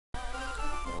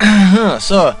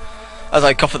So, as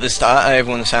I cough at the start,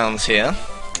 everyone sounds here.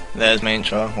 There's my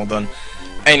intro, well done.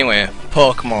 Anyway,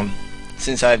 Pokemon.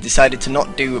 Since I've decided to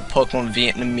not do Pokemon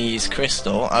Vietnamese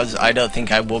Crystal, as I don't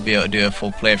think I will be able to do a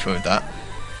full playthrough of that,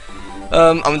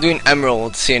 I'm doing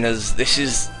Emerald, seeing as this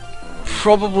is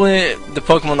probably the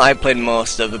Pokemon that I played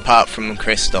most of, apart from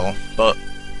Crystal. But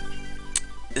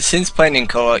since playing in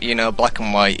colour, you know, black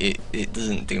and white, it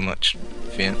doesn't do much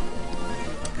for you.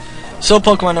 So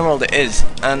Pokemon Emerald it is,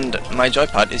 and my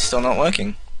joypad is still not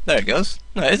working. There it goes.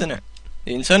 No, isn't it?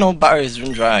 The internal battery has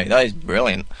run dry. That is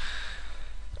brilliant.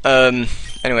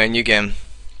 Anyway, new game.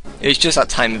 It's just that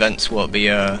time events won't be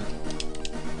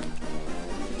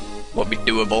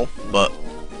doable, but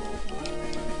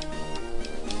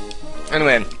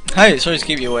anyway, hi, sorry to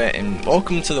keep you waiting.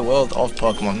 Welcome to the world of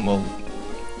Pokemon. Well,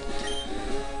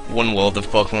 one world of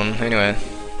Pokemon, anyway.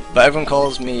 But everyone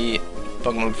calls me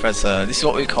Pokemon Professor. This is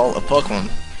what we call a Pokemon.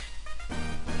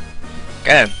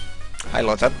 Okay. Hi,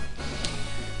 Lord Ted.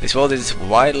 This world is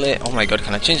widely... Oh my god,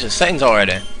 can I change the settings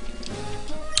already?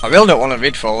 I really don't want to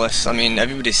read for all this. I mean,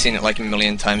 everybody's seen it like a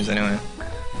million times anyway.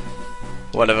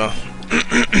 Whatever.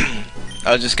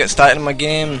 I'll just get started in my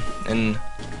game, and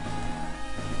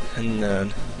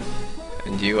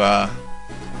you are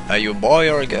you a boy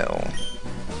or a girl?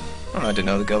 Oh, I didn't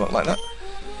know the girl looked like that.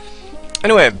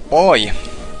 Anyway, boy,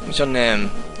 what's your name?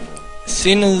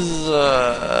 Seen as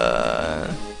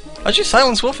actually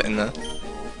Silence Wolf in there.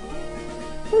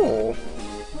 Oh.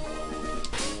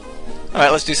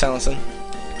 Alright, let's do Silence then.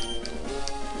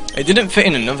 It didn't fit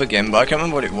in another game, but I can't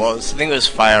remember what it was. I think it was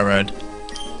Fire Red.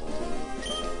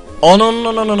 Oh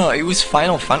no, it was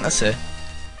Final Fantasy.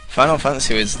 Final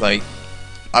Fantasy was like...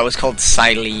 I was called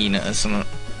Silene or something.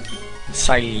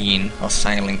 Silene, or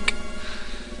Silink.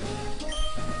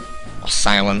 Or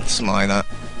Silent, something like that.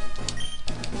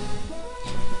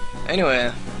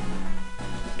 Anyway.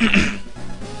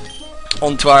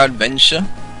 On to our adventure.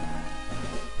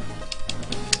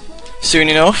 Soon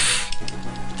enough.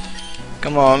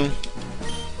 Come on.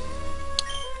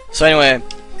 So anyway,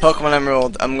 Pokemon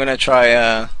Emerald, I'm gonna try,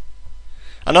 I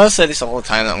know I say this all the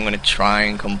time that I'm gonna try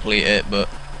and complete it, but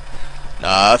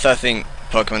nah, I think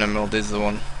Pokemon Emerald is the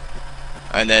one.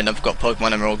 And then I've got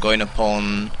Pokemon Emerald going up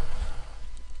on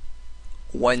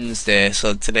Wednesday,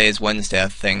 so today is Wednesday I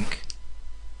think.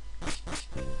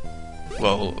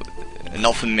 Well,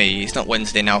 not for me, it's not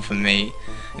Wednesday now for me.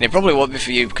 And it probably won't be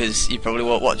for you because you probably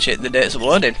won't watch it the day it's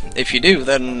uploaded. If you do,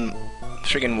 then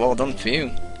friggin' well done for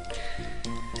you.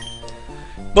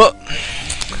 But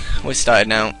we started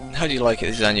now. How do you like it?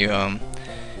 This is our new home.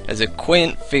 There's a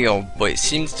quaint feel, but it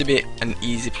seems to be an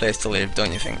easy place to live,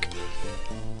 don't you think?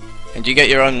 And you get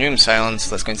your own room,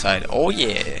 Silence. Let's go inside. Oh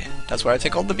yeah, that's where I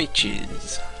take all the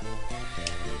bitches.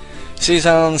 See,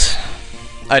 Silence,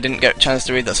 I didn't get a chance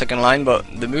to read that second line, but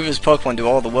the movers Pokemon do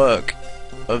all the work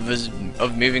of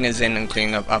moving us in and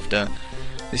cleaning up after.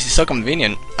 This is so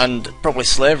convenient, and probably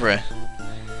slavery.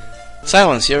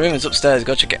 Silence, your room is upstairs,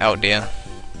 go check it out, dear.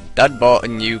 Dad bought a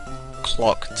new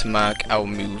clock to mark our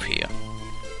move here.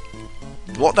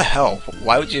 What the hell?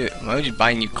 Why would you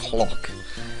buy a new clock?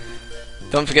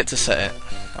 Don't forget to set it.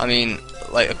 I mean,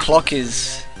 like, a clock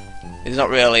is not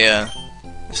really a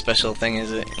special thing,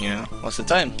 is it? You know, what's the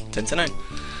time? 10 to 9.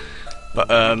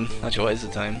 But actually, what is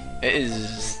the time? It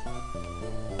is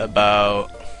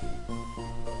about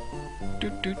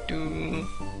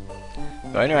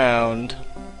going around.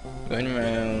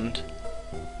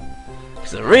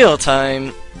 Because the real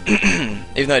time,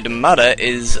 even though it doesn't matter,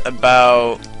 is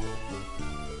about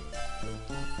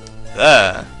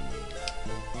there.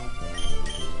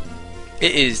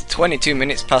 It is 22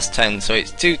 minutes past 10, so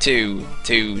it's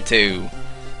 2222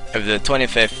 of the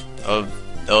 25th of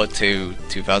 02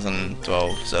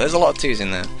 2012. So there's a lot of 2's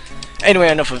in there. Anyway,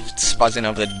 enough of spazzing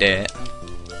over the date.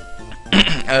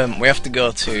 We have to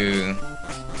go to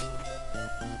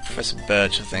Professor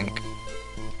Birch, I think.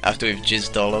 After we've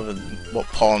jizzed all over what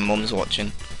Paul and Mum's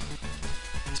watching.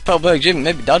 It's Petalburg Gym,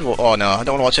 maybe Dad will... Oh no, I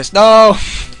don't want to watch this. No!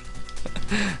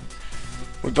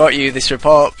 We brought you this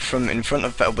report from in front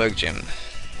of Petalburg Gym.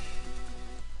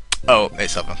 Oh,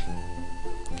 it's over.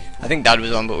 I think Dad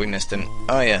was on, but we missed him.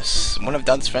 Oh yes, one of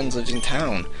Dad's friends lives in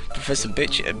town. Professor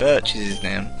Birch is his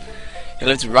name. He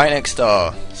lives right next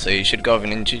door, so you should go over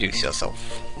and introduce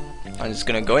yourself. I'm just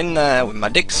gonna go in there with my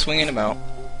dick swinging about.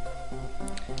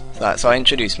 So I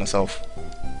introduce myself.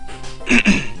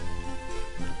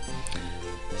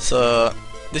 So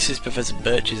this is Professor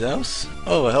Birch's house.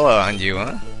 Oh, hello, and you,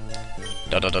 huh?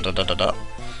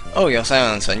 Oh, you're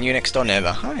Silence, a new next door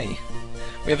neighbour. Hi.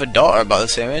 We have a daughter about the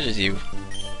same age as you.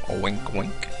 Oh, wink,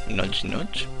 wink. Nudge,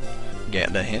 nudge.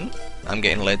 Get the hint. I'm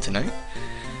getting laid tonight.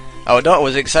 Our daughter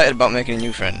was excited about making a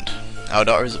new friend. Our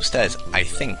daughter is upstairs, I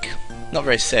think. Not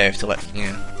very safe to let you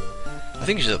know. I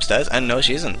think she's upstairs, and no,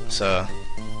 she isn't. So,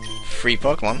 free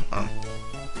Pokemon. Oh.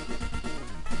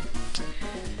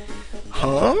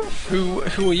 Huh?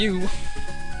 Who are you?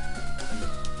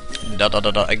 Dot dot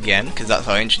dot dot again, because that's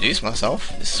how I introduce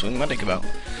myself. This swing medic about.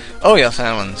 Oh, you're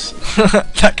silence.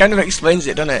 That kind of explains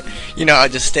it, doesn't it? You know, I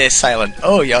just stay silent.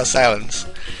 Oh, you're silence.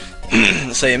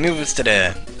 So your movers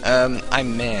today.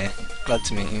 I'm May. Glad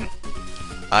to meet you.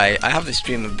 I have this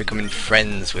dream of becoming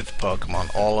friends with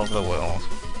Pokemon all over the world.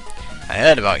 I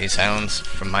heard about you, Silence,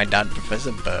 from my dad,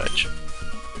 Professor Birch.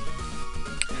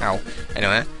 How?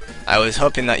 Anyway, I was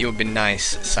hoping that you would be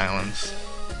nice, Silence,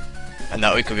 and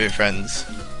that we could be friends.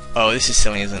 Oh, this is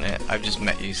silly, isn't it? I've just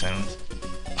met you, Silence.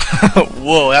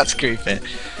 Whoa, that's creepy.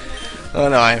 Oh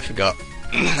no, I forgot.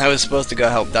 I was supposed to go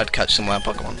help Dad catch some wild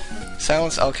Pokemon.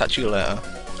 Silence, I'll catch you later.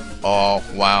 Oh,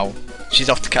 wow. She's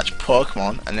off to catch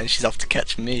Pokemon, and then she's off to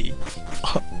catch me.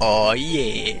 Oh,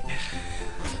 yeah.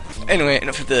 Anyway,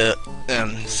 enough of the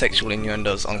sexual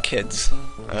innuendos on kids.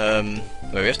 Well,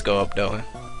 we have to go up, don't we?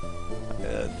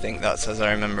 I think that's as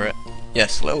I remember it.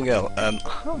 Yes, little girl.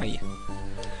 Hi.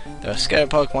 There are scared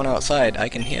Pokemon outside. I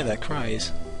can hear their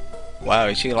cries. Wow,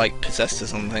 is she like possessed or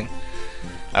something?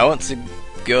 I want to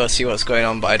go see what's going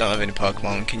on, but I don't have any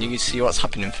Pokemon. Can you see what's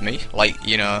happening for me? Like,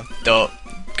 you know, don't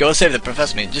go save the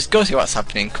professor, mate. Just go see what's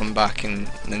happening, come back and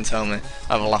then tell me.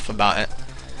 Have a laugh about it.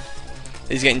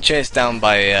 He's getting chased down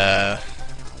by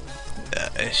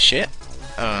shit.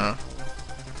 I don't know.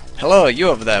 Hello, you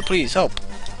over there, please help.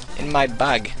 In my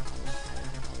bag.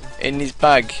 In his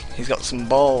bag, he's got some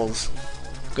balls.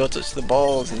 Go touch the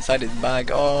balls inside his bag.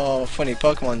 Oh, funny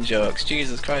Pokemon jokes.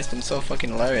 Jesus Christ, I'm so fucking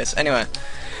hilarious. Anyway,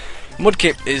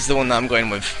 Mudkip is the one that I'm going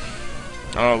with.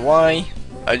 I don't know why.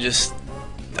 I just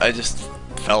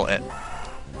felt it.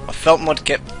 I felt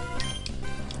Mudkip.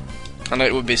 And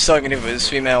it would be so good if it was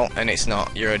female, and it's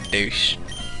not. You're a douche.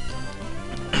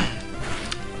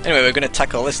 Anyway, we're gonna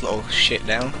tackle this little shit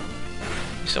down.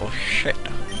 This little shit.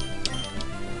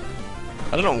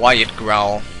 I don't know why you'd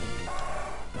growl.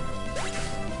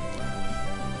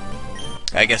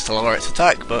 I guess to lower its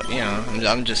attack, but you know,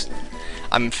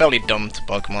 I'm fairly dumb to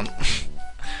Pokemon.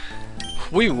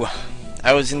 Woo!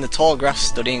 I was in the tall grass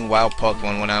studying wild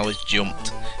Pokemon when I was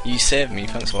jumped. You saved me,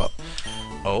 thanks a lot.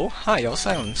 Oh, hi, your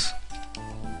Silence.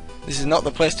 This is not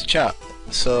the place to chat,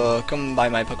 so come by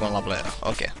my Pokemon lab later.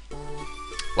 Okay.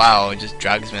 Wow, it just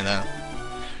drags me there.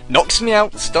 Knocks me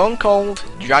out, stone cold,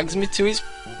 drags me to his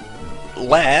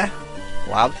lair,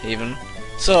 lab even.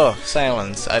 So,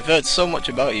 Silence, I've heard so much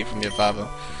about you from your father.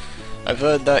 I've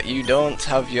heard that you don't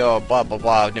have your blah blah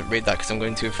blah. I didn't read that because I'm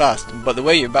going too fast. But the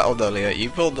way you battled earlier, you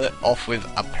pulled it off with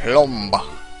aplomb.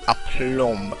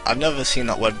 Aplomb. I've never seen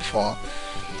that word before.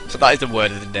 So that is the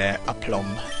word of the day,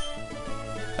 aplomb.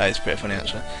 That is pretty funny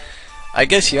actually. I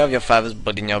guess you have your father's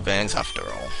blood in your veins after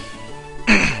all.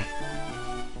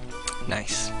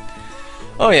 Nice.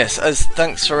 Oh yes, as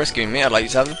thanks for rescuing me, I'd like you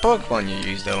to have the Pokemon you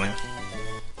used earlier.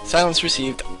 Silence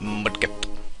received Mudkip.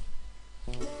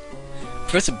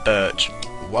 Professor Birch.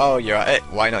 While you're at it,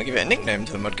 why not give it a nickname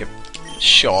to the Mudkip?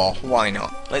 Sure, why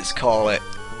not? Let's call it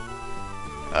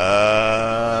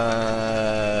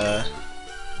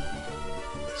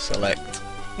Select.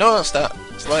 No, that's that.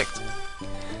 Select.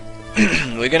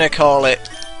 We're gonna call it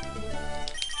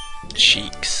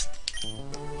Cheeks,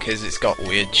 because it's got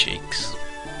weird cheeks.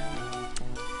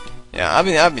 Yeah,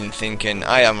 I've been thinking.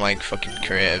 I am like fucking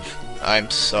creative. I'm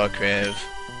so creative.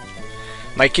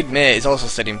 My kid May is also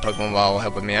studying Pokemon while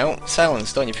helping me out.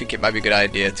 Silence, don't you think it might be a good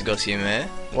idea to go see May?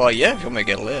 Well, yeah, if you want me to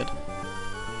get laid.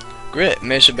 Great,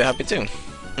 May should be happy too.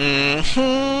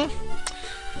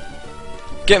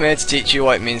 Get May to teach you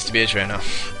what it means to be a trainer.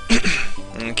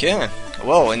 Okay,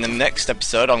 well, in the next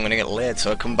episode I'm gonna get laid,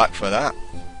 so I'll come back for that.